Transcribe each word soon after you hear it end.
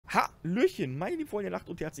Hallöchen, meine lieben Freunde der Nacht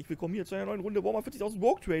und herzlich willkommen hier zu einer neuen Runde Warhammer 40.000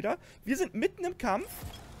 Rogue Trader. Wir sind mitten im Kampf.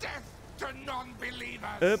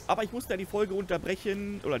 Aber ich musste ja die Folge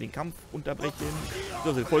unterbrechen, oder den Kampf unterbrechen,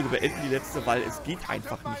 also die Folge beenden, die letzte, weil es geht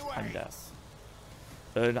einfach nicht anders.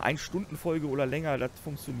 Eine 1-Stunden-Folge oder länger, das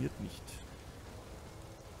funktioniert nicht.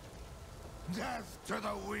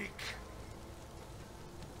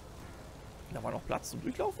 Da war noch Platz zum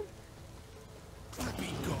Durchlaufen.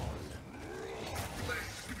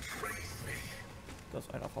 Da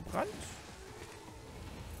ist einer verbrannt.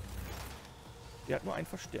 Der hat nur einen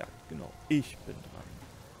verstärkt. Genau. Ich bin dran.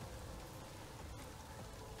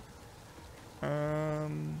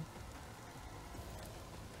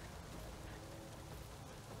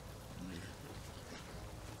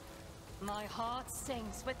 My heart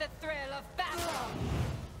sings with the thrill of battle.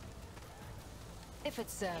 If it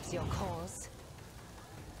serves your cause.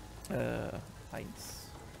 1.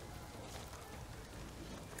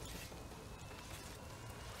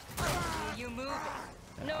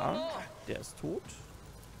 Ja, der ist tot.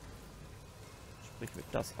 Sprich mit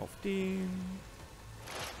das auf den.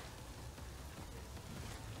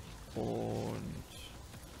 Und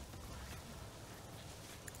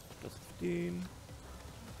das auf den.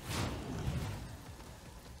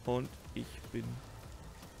 Und ich bin...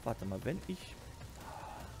 Warte mal, wenn ich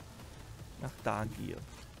nach da gehe.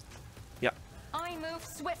 Ja.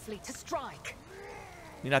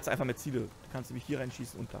 Nee, da hat es einfach mehr Ziele. Du kannst nämlich hier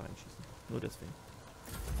reinschießen und da reinschießen. Nur deswegen.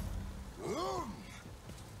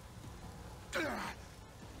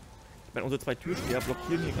 Ich meine, unsere 2 Türsteher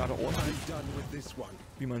blockieren hier gerade ordentlich.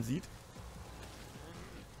 Wie man sieht.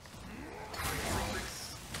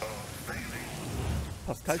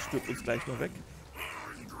 Pascal stirbt uns gleich noch weg.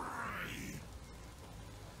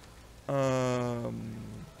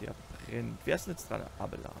 Der brennt. Wer ist denn jetzt dran?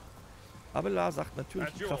 Abela. Abela sagt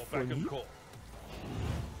natürlich die Kraft voll nie.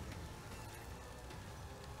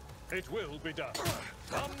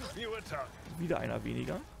 Wieder einer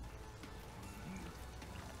weniger.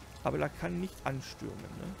 Abela kann nicht anstürmen,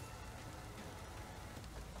 ne?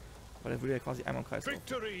 Weil er würde ja quasi einmal im Kreis laufen.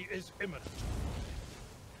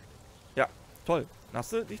 Ja, toll.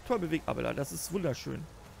 Hast du dich toll bewegt, Abela. Das ist wunderschön.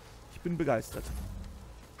 Ich bin begeistert.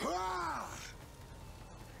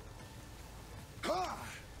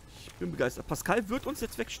 Ich bin begeistert. Pascal wird uns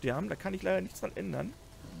jetzt wegsterben. Da kann ich leider nichts dran ändern.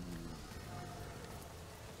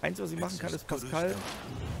 Einzige, was ich machen kann, ist Pascal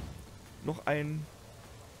noch ein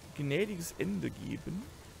gnädiges Ende geben.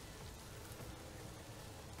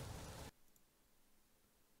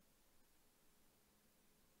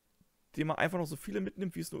 Dem man einfach noch so viele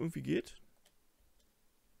mitnimmt, wie es nur irgendwie geht.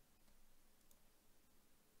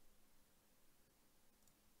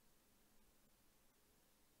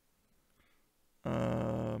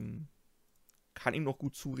 Kann ihm noch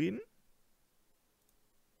gut zureden.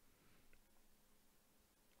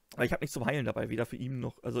 Aber ich habe nichts zum Heilen dabei, weder für ihn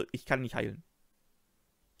noch... Also ich kann nicht heilen.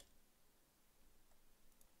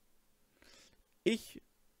 Ich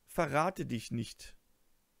verrate dich nicht.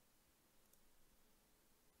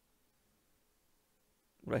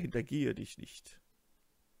 Oder hintergehe dich nicht.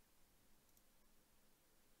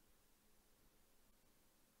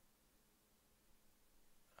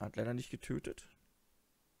 Hat leider nicht getötet.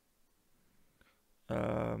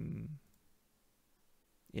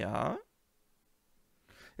 Ja.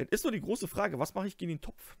 Jetzt ist nur die große Frage, was mache ich gegen den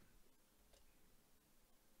Topf?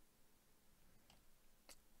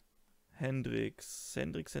 Hendrix,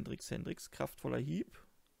 kraftvoller Hieb.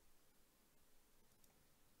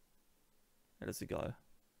 Ja, das ist egal.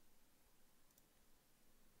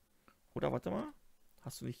 Oder warte mal.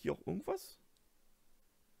 Hast du nicht hier auch irgendwas?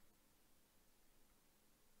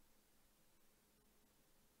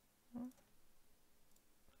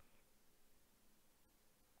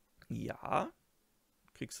 Ja.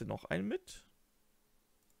 Kriegst du noch einen mit?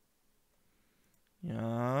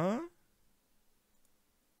 Ja.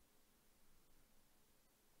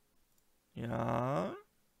 Ja.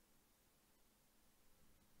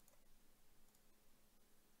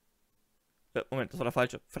 Moment, das war der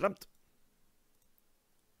falsche. Verdammt.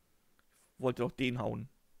 Ich wollte doch den hauen.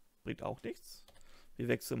 Bringt auch nichts. Wir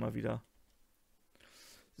wechseln mal wieder.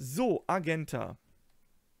 So, Agenta.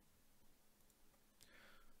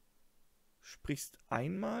 Sprichst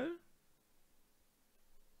einmal.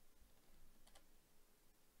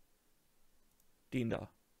 Den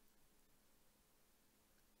da.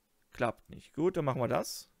 Klappt nicht. Gut, dann machen wir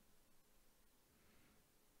das.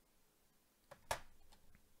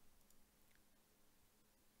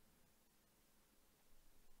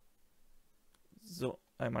 So,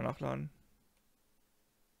 einmal nachladen.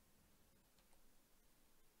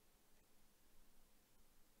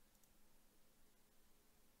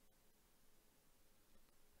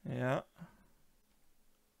 Ja.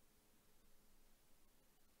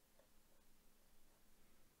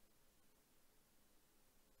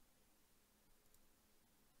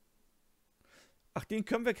 Ach, denen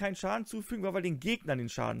können wir keinen Schaden zufügen, weil wir den Gegnern den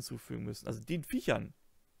Schaden zufügen müssen. Also den Viechern.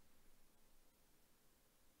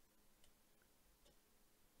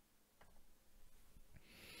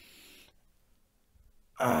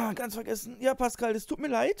 Ah, ganz vergessen. Ja, Pascal, das tut mir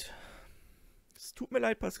leid. Es tut mir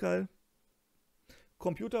leid, Pascal.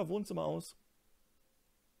 Computer, Wohnzimmer aus.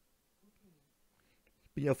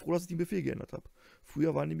 Bin ja froh, dass ich den Befehl geändert habe.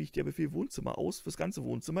 Früher war nämlich der Befehl Wohnzimmer aus fürs ganze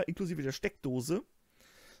Wohnzimmer, inklusive der Steckdose,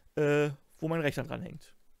 wo mein Rechner dran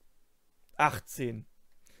hängt. 18.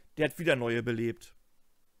 Der hat wieder neue belebt.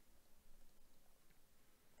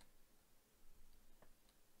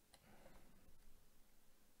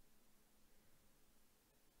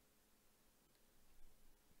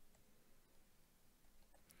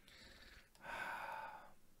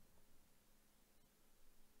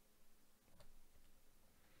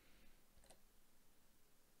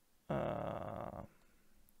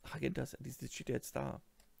 Ach, das steht ja jetzt da.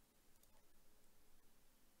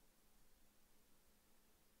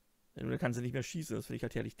 Dann kann sie nicht mehr schießen, das finde ich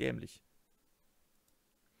halt herrlich dämlich.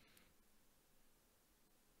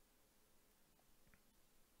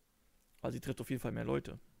 Aber sie trifft auf jeden Fall mehr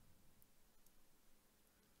Leute.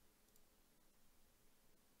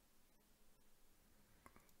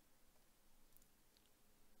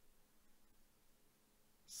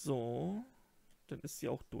 So. Dann ist sie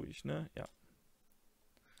auch durch, ne? Ja.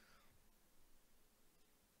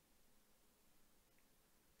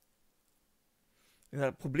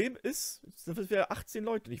 Ja, das Problem ist, jetzt sind wir 18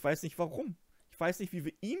 Leute und ich weiß nicht warum. Ich weiß nicht, wie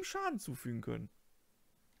wir ihm Schaden zufügen können.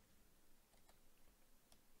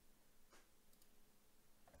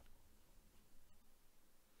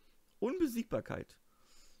 Unbesiegbarkeit.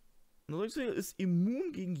 Ist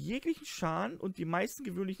immun gegen jeglichen Schaden und die meisten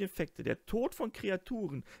gewöhnlichen Effekte. Der Tod von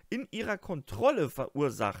Kreaturen in ihrer Kontrolle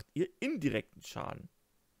verursacht ihr indirekten Schaden.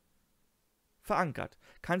 Verankert.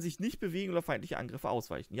 Kann sich nicht bewegen oder feindliche Angriffe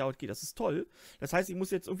ausweichen. Ja, okay, das ist toll. Das heißt, ich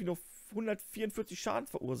muss jetzt irgendwie noch 144 Schaden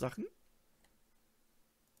verursachen.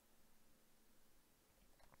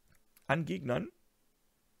 An Gegnern.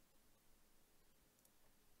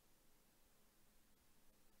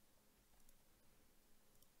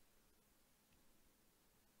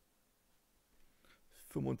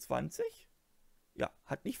 ...25? Ja,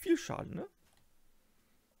 hat nicht viel Schaden, ne?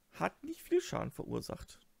 Hat nicht viel Schaden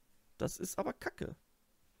verursacht. Das ist aber kacke.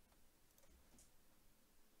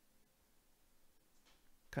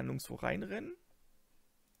 Kann nirgendwo reinrennen.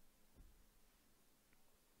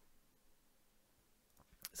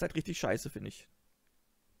 Ist halt richtig scheiße, finde ich.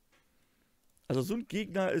 Also so ein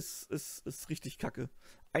Gegner ist richtig kacke.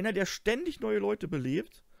 Einer, der ständig neue Leute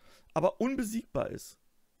belebt, aber unbesiegbar ist.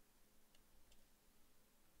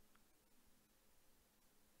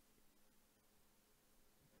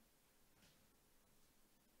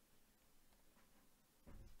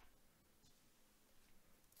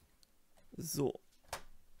 So.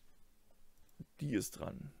 Die ist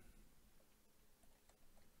dran.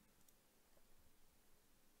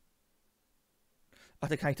 Ach,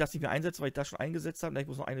 dann kann ich das nicht mehr einsetzen, weil ich das schon eingesetzt habe. Ich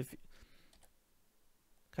muss noch eine...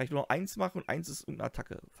 Kann ich nur noch 1 machen und 1 ist eine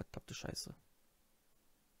Attacke. Verdammte Scheiße.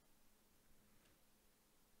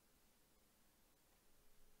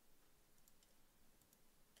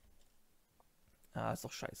 Ah, ist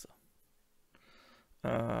doch scheiße.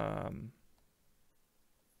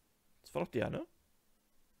 Das war doch der, ne?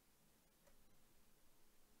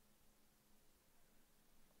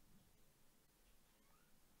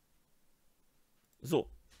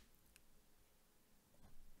 So.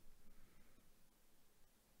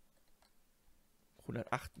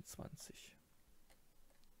 ...128.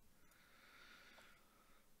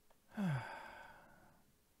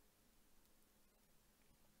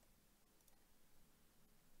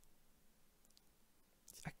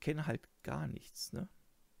 Ich erkenne halt gar nichts, ne?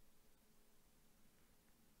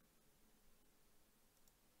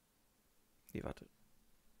 Nee, warte.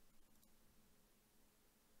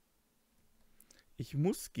 Ich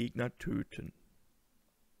muss Gegner töten.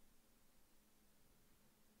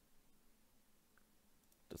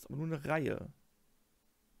 Das ist aber nur eine Reihe.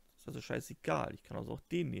 Das ist also scheißegal. Ich kann also auch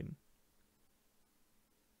den nehmen.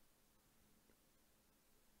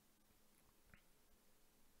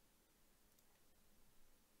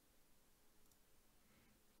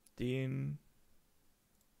 Den.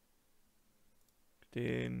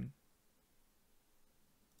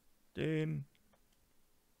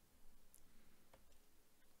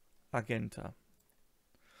 Agenta.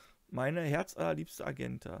 Meine herzallerliebste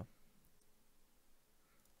Agenta.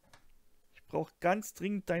 Ich brauche ganz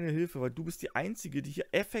dringend deine Hilfe, weil du bist die Einzige, die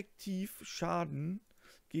hier effektiv Schaden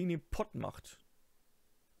gegen den Pott macht.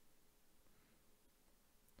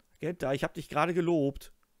 Genta, ich habe dich gerade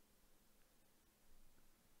gelobt.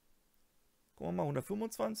 Gucken wir mal,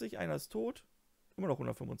 125, einer ist tot. Immer noch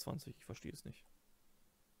 125, ich verstehe es nicht.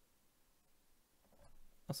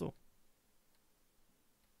 Achso.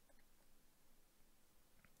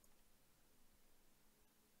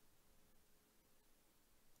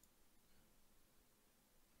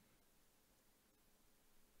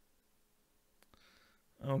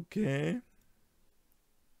 Okay.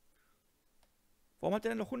 Warum hat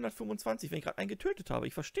der denn noch 125, wenn ich gerade einen getötet habe?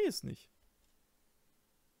 Ich verstehe es nicht.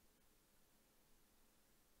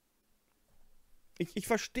 Ich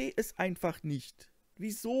verstehe es einfach nicht.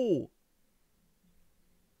 Wieso?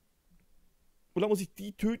 Oder muss ich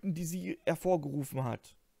die töten, die sie hervorgerufen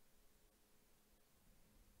hat?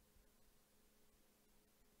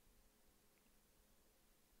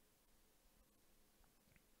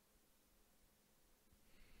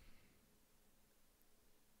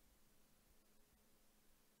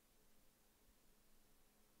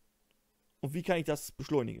 Und wie kann ich das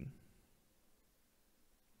beschleunigen?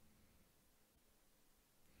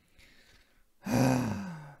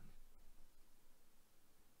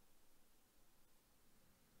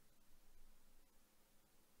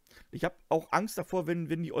 Ich habe auch Angst davor, wenn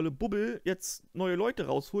die olle Bubbel jetzt neue Leute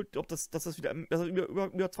rausholt, ob dass das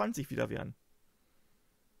über 20 wieder werden.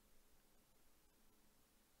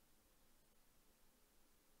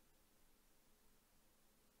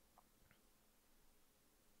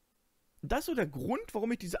 Und das ist so der Grund,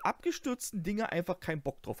 warum ich diese abgestürzten Dinger einfach keinen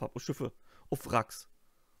Bock drauf habe. Auf Schiffe, auf Wracks.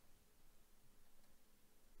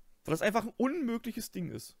 Weil das einfach ein unmögliches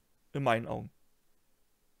Ding ist. In meinen Augen.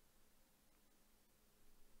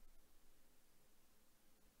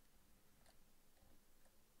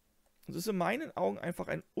 Das ist in meinen Augen einfach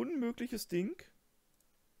ein unmögliches Ding.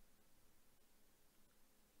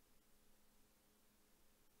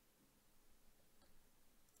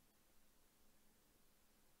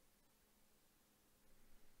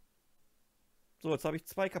 So, jetzt habe ich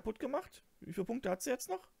 2 kaputt gemacht. Wie viele Punkte hat sie jetzt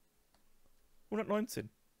noch? 119.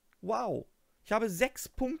 Wow. Ich habe 6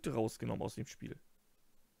 Punkte rausgenommen aus dem Spiel.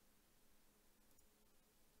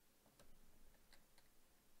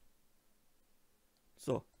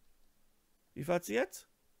 So. Wie viel hat sie jetzt?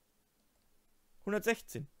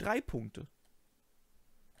 116. 3 Punkte.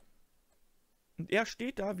 Und er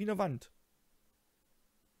steht da wie eine Wand.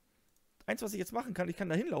 Eins, was ich jetzt machen kann, ich kann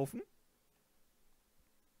da hinlaufen.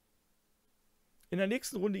 In der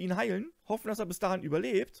nächsten Runde ihn heilen. Hoffen, dass er bis dahin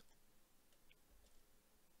überlebt.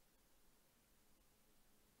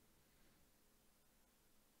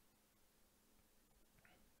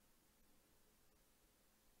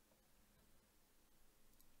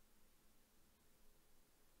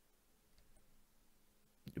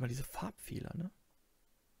 Über diese Farbfehler, ne?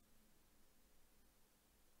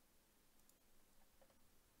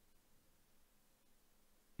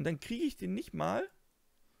 Und dann kriege ich den nicht mal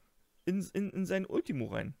in sein Ultimo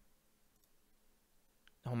rein.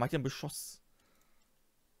 Warum macht er ein Beschoss?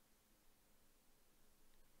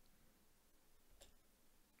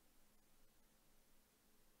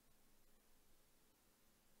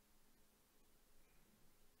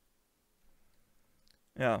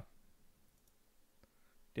 Ja.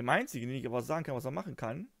 Dem einzigen, den ich aber sagen kann, was er machen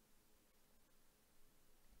kann,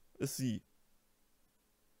 ist sie.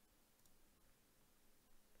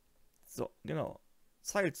 So, genau.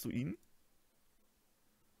 Zeilst du ihn?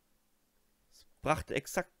 Es brachte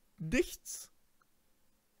exakt nichts.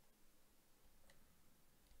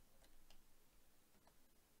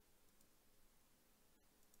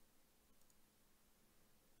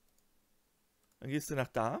 Dann gehst du nach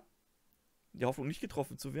da. Die Hoffnung, nicht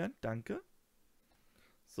getroffen zu werden. Danke.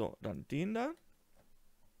 So, dann den da.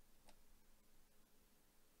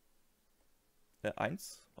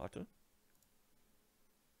 1. Warte.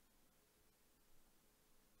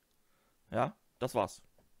 Ja, das war's.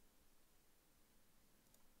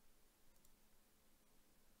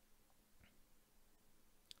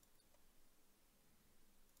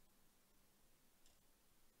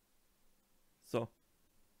 So.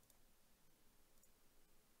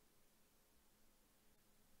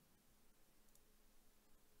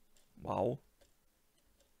 Wow.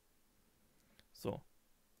 So.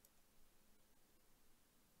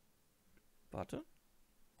 Warte.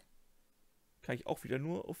 Kann ich auch wieder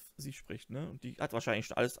nur auf sie sprechen, ne? Und die hat wahrscheinlich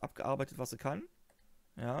schon alles abgearbeitet, was sie kann.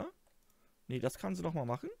 Ja. Nee, das kann sie noch mal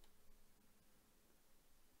machen.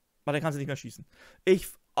 Aber dann kann sie nicht mehr schießen.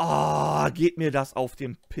 Geht mir das auf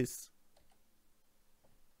den Piss.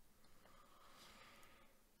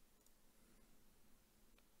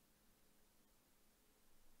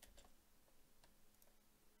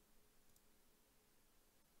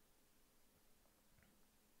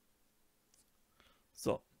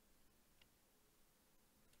 So.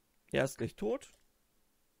 Er ist gleich tot.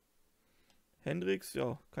 Hendrix,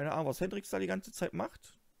 ja, keine Ahnung, was Hendrix da die ganze Zeit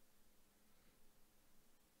macht.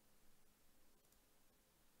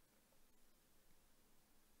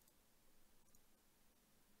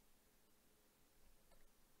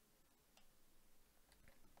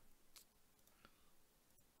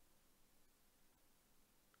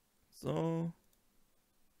 So.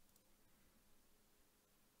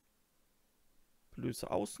 Blöße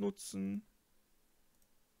ausnutzen.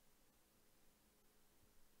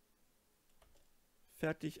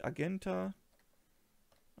 Fertig, Agenta.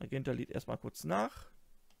 Agenta lädt erstmal kurz nach.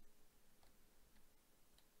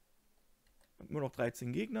 Immer noch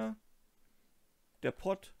 13 Gegner. Der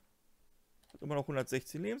Pot hat immer noch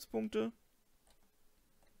 116 Lebenspunkte.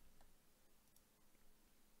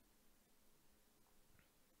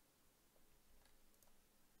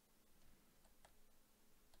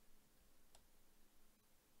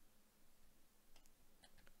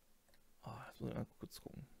 Jetzt muss ich mal kurz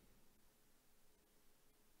gucken.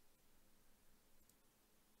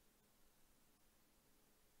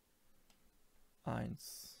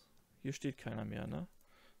 Eins. Hier steht keiner mehr, ne?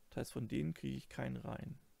 Das heißt, von denen kriege ich keinen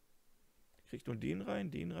rein. Ich kriege nur den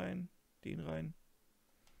rein, den rein, den rein.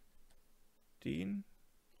 Den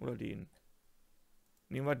oder den.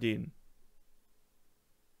 Nehmen wir den.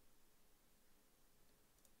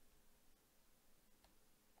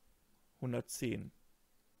 (110).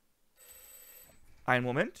 Einen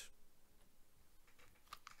Moment.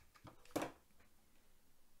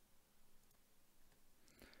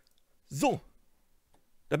 So.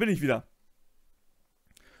 Da bin ich wieder.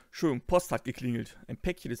 Schön, Post hat geklingelt. Ein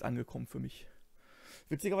Päckchen ist angekommen für mich.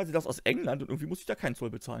 Witzigerweise das aus England und irgendwie muss ich da keinen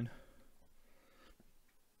Zoll bezahlen.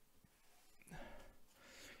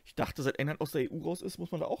 Ich dachte, seit England aus der EU raus ist,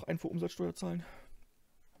 muss man da auch Einfuhrumsatzsteuer zahlen.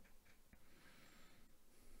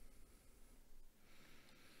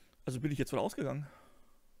 Also bin ich jetzt von ausgegangen.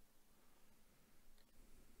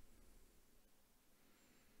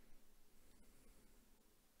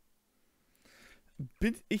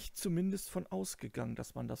 Bin ich zumindest von ausgegangen,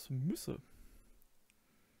 dass man das müsse.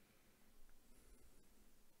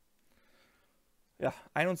 Ja,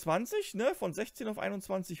 21, ne? Von 16 auf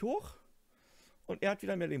 21 hoch. Und er hat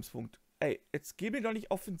wieder mehr Lebenspunkt. Ey, jetzt geh mir doch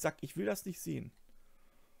nicht auf den Sack. Ich will das nicht sehen.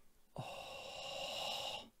 Oh.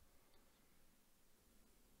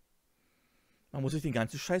 Man muss sich den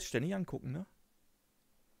ganzen Scheiß ständig angucken, ne?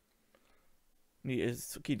 Nee,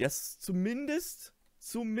 ist okay. Das zumindest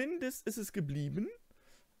ist es geblieben.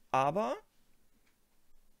 Aber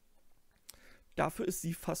dafür ist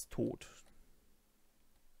sie fast tot.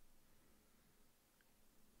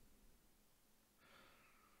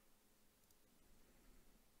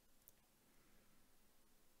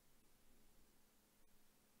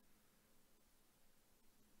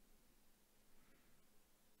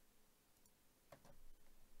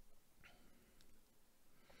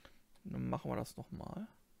 Dann machen wir das nochmal.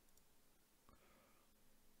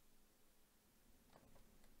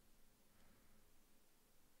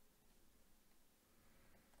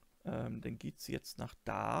 Dann geht sie jetzt nach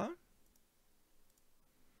da.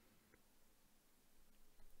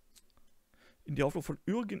 In der Hoffnung von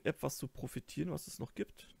irgendetwas zu profitieren, was es noch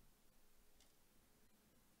gibt.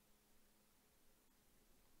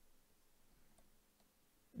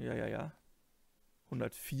 Ja, ja, ja.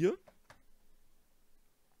 104.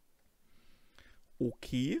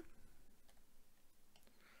 Okay.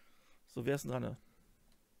 So, wer ist denn dran? Ne?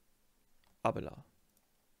 Abela.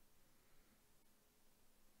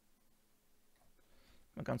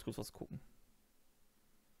 Mal ganz kurz was gucken.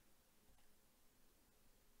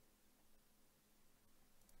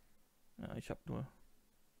 Ja, ich habe nur...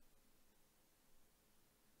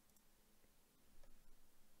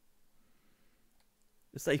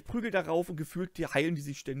 Ist da, ich prügel darauf und gefühlt die heilen die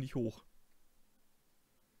sich ständig hoch.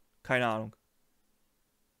 Keine Ahnung.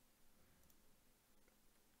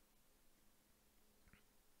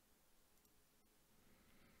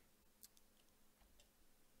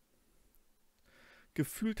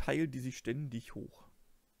 Gefühlt heilen die sich ständig hoch.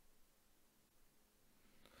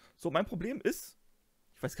 So, mein Problem ist,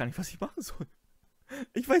 ich weiß gar nicht, was ich machen soll.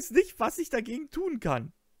 Ich weiß nicht, was ich dagegen tun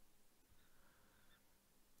kann.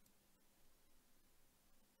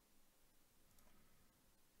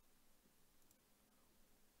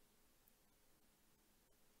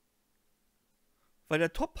 Weil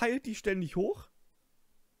der Top heilt die ständig hoch.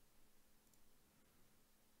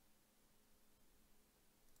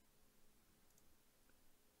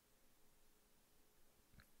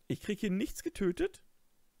 Ich kriege hier nichts getötet.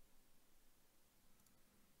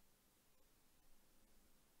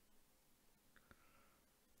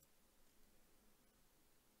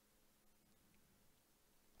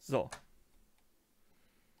 So.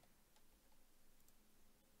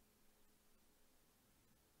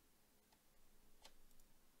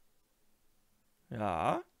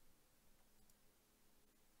 Ja.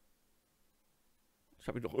 Ich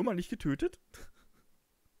habe ihn doch immer nicht getötet.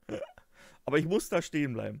 Aber ich muss da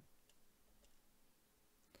stehen bleiben.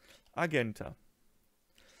 Agenta.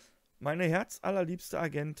 Meine herzallerliebste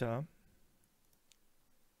Agenta.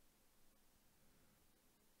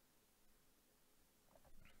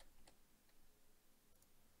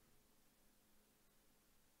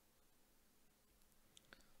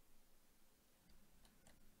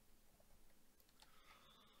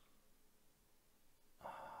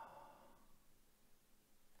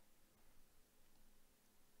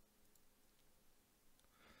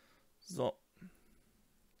 So.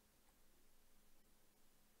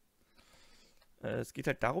 Es geht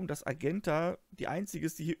halt darum, dass Agenta die einzige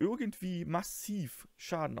ist, die hier irgendwie massiv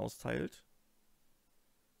Schaden austeilt.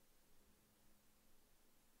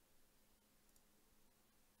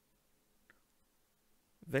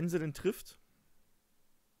 Wenn sie denn trifft.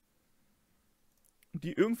 Und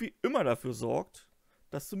die irgendwie immer dafür sorgt,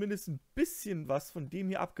 dass zumindest ein bisschen was von dem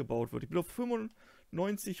hier abgebaut wird. Ich bin auf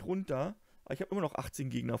 95 runter. Aber ich habe immer noch 18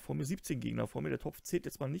 Gegner vor mir, 17 Gegner vor mir. Der Topf zählt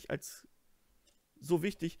jetzt mal nicht als so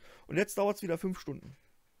wichtig. Und jetzt dauert es wieder 5 Stunden.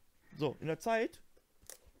 So, in der Zeit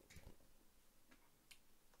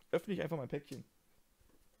öffne ich einfach mein Päckchen.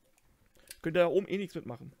 Könnt ihr da oben eh nichts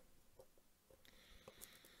mitmachen.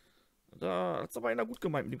 Da hat es aber einer gut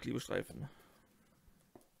gemeint mit dem Klebestreifen.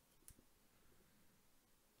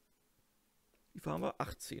 Die fahren wir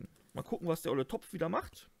 18. Mal gucken, was der olle Topf wieder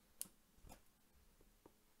macht.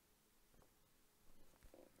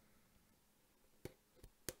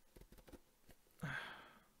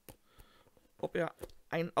 Ob er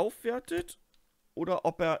einen aufwertet oder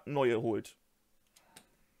ob er neue holt.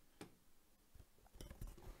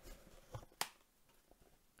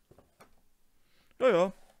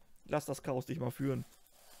 Naja, lass das Chaos dich mal führen.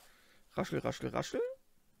 Raschel, raschel, raschel.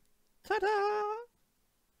 Tada!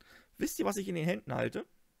 Wisst ihr, was ich in den Händen halte?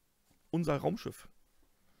 Unser Raumschiff.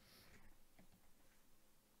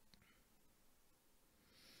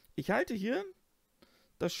 Ich halte hier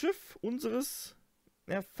das Schiff unseres,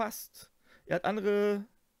 fast. Er hat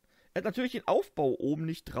natürlich den Aufbau oben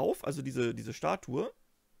nicht drauf, also diese Statue.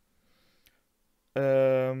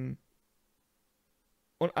 Und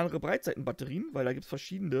andere Breitseitenbatterien, weil da gibt es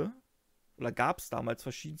verschiedene, oder gab es damals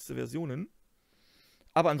verschiedenste Versionen.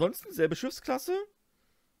 Aber ansonsten selbe Schiffsklasse.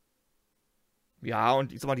 Ja,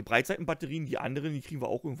 und ich sag mal, die Breitseitenbatterien, die anderen, die kriegen wir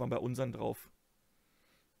auch irgendwann bei unseren drauf.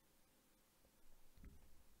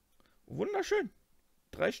 Wunderschön.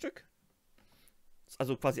 3 Stück.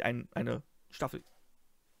 Also quasi eine Staffel.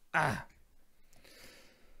 Ah.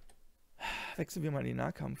 Wechseln wir mal in den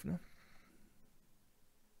Nahkampf, ne?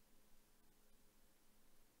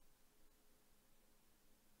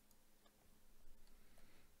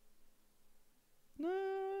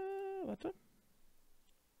 Warte.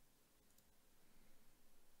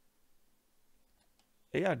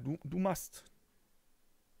 Ja, du machst.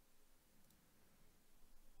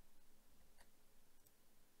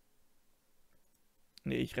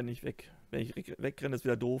 Nee, ich renne nicht weg. Wenn ich wegrenne, ist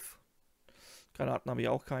wieder doof. Granaten habe ich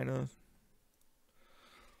auch keine.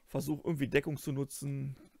 Versuch irgendwie Deckung zu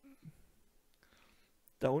nutzen.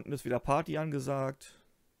 Da unten ist wieder Party angesagt.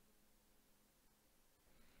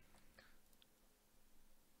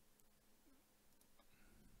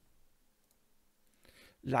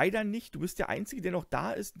 Leider nicht. Du bist der Einzige, der noch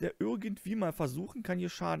da ist, der irgendwie mal versuchen kann, hier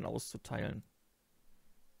Schaden auszuteilen.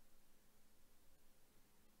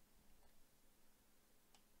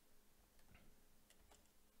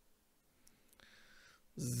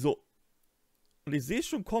 So. Und ich sehe es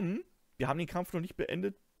schon kommen. Wir haben den Kampf noch nicht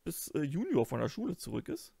beendet, bis Junior von der Schule zurück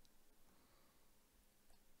ist.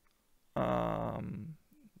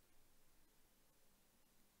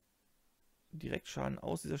 Direkt Schaden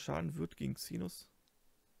aus. Dieser Schaden wird gegen Xenos.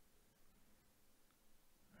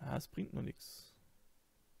 Ja, es bringt nur nichts.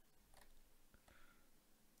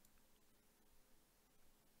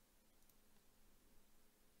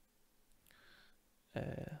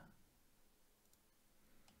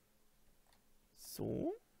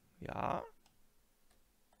 So. Ja.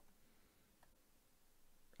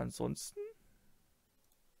 Ansonsten.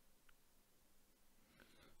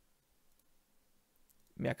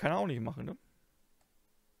 Mehr kann er auch nicht machen, ne?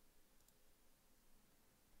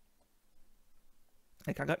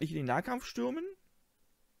 Er kann gerade nicht in den Nahkampf stürmen.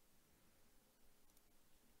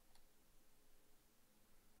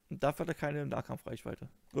 Und dafür hat er keine Nahkampfreichweite.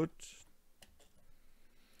 Gut.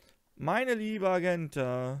 Meine liebe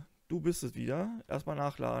Agenta, du bist es wieder. Erstmal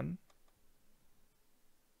nachladen.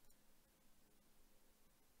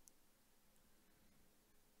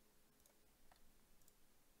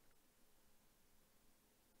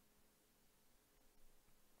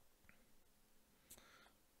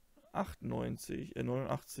 98,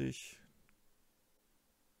 89.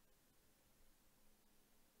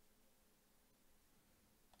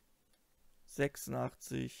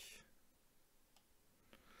 ...86...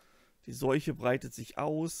 Die Seuche breitet sich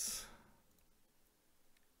aus.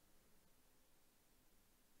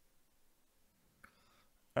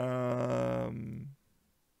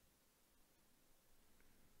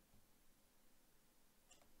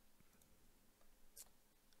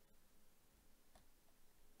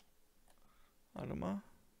 Warte mal.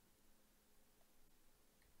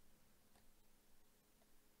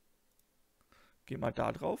 Geh mal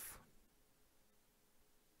da drauf.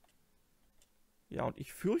 Ja, und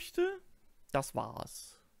ich fürchte, das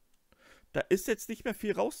war's. Da ist jetzt nicht mehr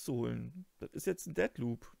viel rauszuholen. Das ist jetzt ein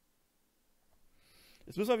Deadloop.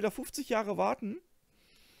 Jetzt müssen wir wieder 50 Jahre warten,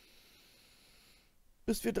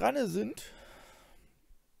 bis wir dran sind.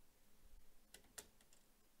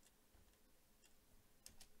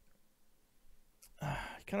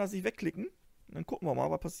 Ich kann das nicht wegklicken. Dann gucken wir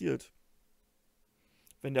mal, was passiert.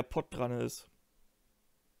 Wenn der Pot dran ist.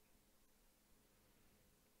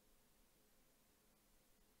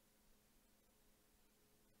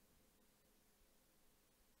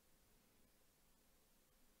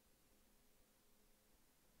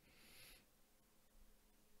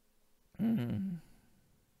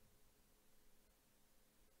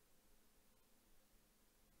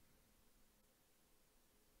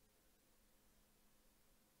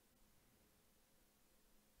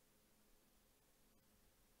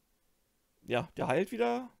 Ja, der heilt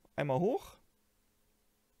wieder. Einmal hoch.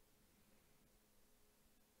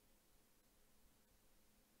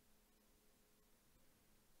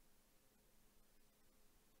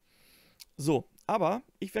 So, aber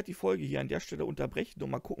ich werde die Folge hier an der Stelle unterbrechen und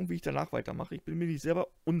mal gucken, wie ich danach weitermache. Ich bin mir nicht selber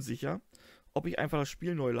unsicher, ob ich einfach das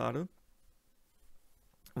Spiel neu lade.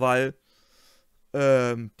 Weil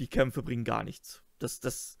die Kämpfe bringen gar nichts.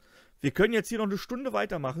 Wir können jetzt hier noch eine Stunde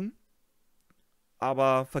weitermachen,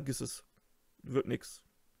 aber vergiss es. Wird nix.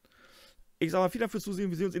 Ich sag mal, vielen Dank fürs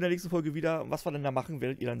Zusehen. Wir sehen uns in der nächsten Folge wieder. Was wir denn da machen,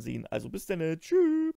 werdet ihr dann sehen. Also bis dann. Tschüss.